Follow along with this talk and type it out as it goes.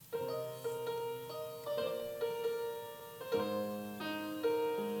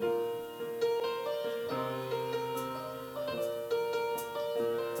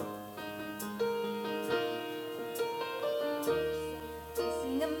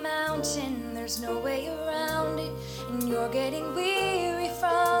mountain, there's no way around it, and you're getting weary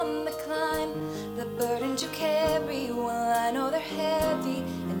from the climb. The burdens you carry, well, I know they're heavy,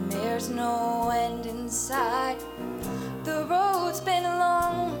 and there's no end in sight. The road's been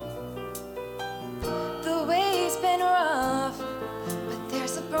long, the way's been rough, but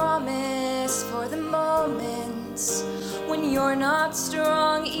there's a promise for the moments when you're not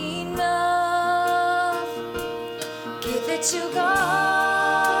strong enough. Give it to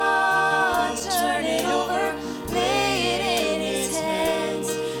God, turn it over, lay it in His hands.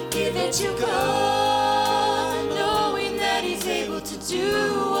 Give it to God, knowing that He's able to do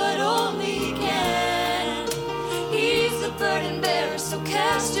what only He can. He's the burden bearer, so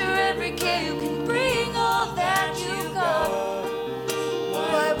cast your every care. You can bring all that you got.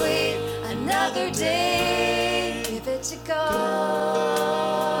 Why wait another day? Give it to God.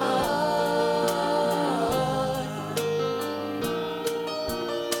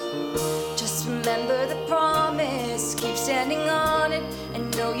 Just remember the promise, keep standing on it,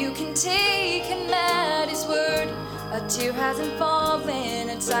 and know you can take Him at His word. A tear hasn't fallen,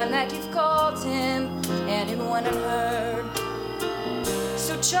 a time that you've called Him, and it went unheard.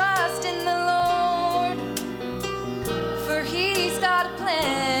 So trust in the Lord, for He's got a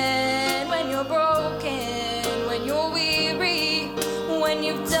plan. When you're broken, when you're weary, when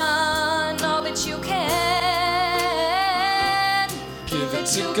you've done all that you can, Give it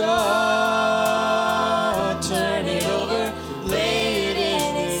to God, turn it over, lay it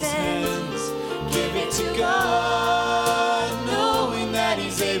in His hands. Give it to God, knowing that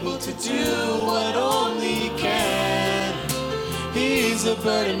He's able to do what only He can. He's a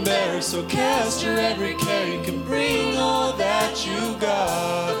burden bearer, so cast your every care. You can bring all that you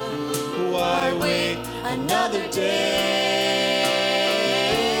got. Why wait another day?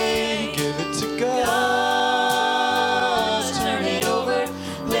 Give it to God, turn it over,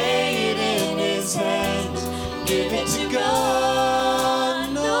 lay it in His hands. Give it to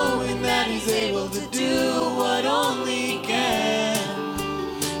God, knowing that He's able to do what only He can.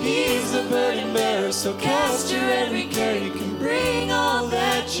 He's a burden bearer, so cast your every care. You can bring all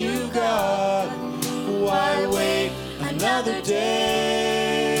that you got. Why wait another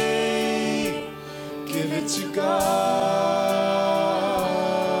day? Give it to God.